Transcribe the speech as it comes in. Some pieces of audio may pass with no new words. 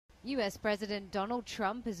US President Donald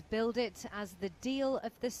Trump has billed it as the deal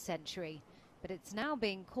of the century, but it's now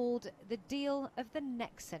being called the deal of the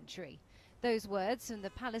next century. Those words from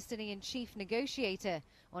the Palestinian chief negotiator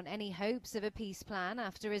on any hopes of a peace plan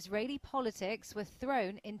after Israeli politics were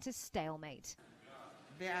thrown into stalemate.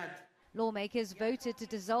 Lawmakers voted to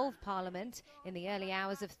dissolve parliament in the early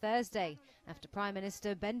hours of Thursday after Prime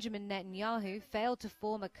Minister Benjamin Netanyahu failed to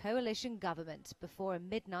form a coalition government before a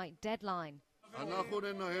midnight deadline.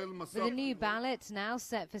 With a new ballot now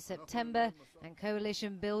set for September and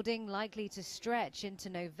coalition building likely to stretch into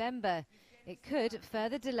November, it could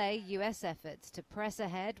further delay US efforts to press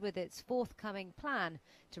ahead with its forthcoming plan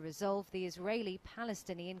to resolve the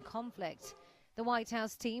Israeli-Palestinian conflict. The White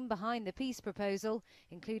House team behind the peace proposal,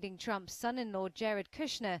 including Trump's son-in-law Jared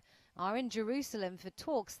Kushner, are in Jerusalem for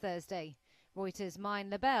talks Thursday. Reuters' Mayan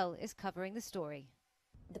Labelle is covering the story.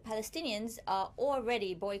 The Palestinians are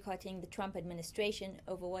already boycotting the Trump administration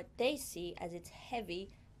over what they see as its heavy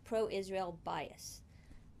pro-Israel bias.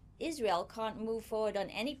 Israel can't move forward on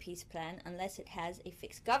any peace plan unless it has a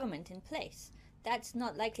fixed government in place. That's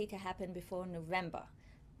not likely to happen before November.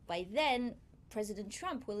 By then, President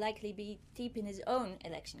Trump will likely be deep in his own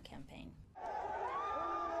election campaign.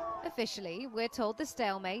 Officially, we're told the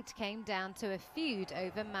stalemate came down to a feud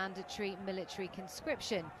over mandatory military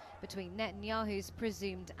conscription between Netanyahu's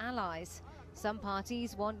presumed allies. Some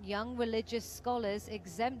parties want young religious scholars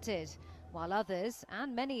exempted, while others,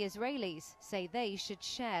 and many Israelis, say they should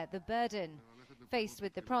share the burden. Faced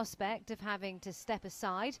with the prospect of having to step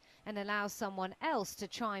aside and allow someone else to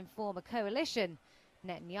try and form a coalition,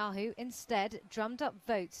 Netanyahu instead drummed up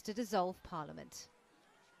votes to dissolve parliament.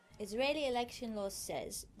 Israeli election law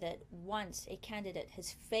says that once a candidate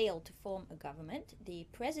has failed to form a government, the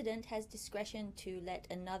president has discretion to let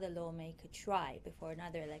another lawmaker try before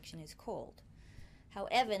another election is called.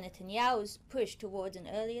 However, Netanyahu's push towards an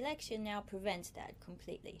early election now prevents that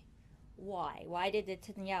completely. Why? Why did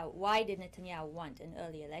Netanyahu want an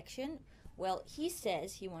early election? Well, he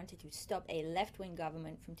says he wanted to stop a left-wing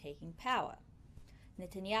government from taking power.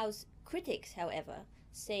 Netanyahu's critics, however,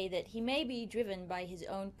 say that he may be driven by his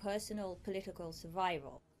own personal political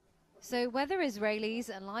survival. So whether Israelis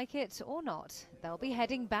like it or not, they'll be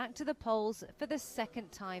heading back to the polls for the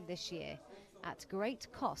second time this year, at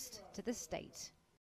great cost to the state.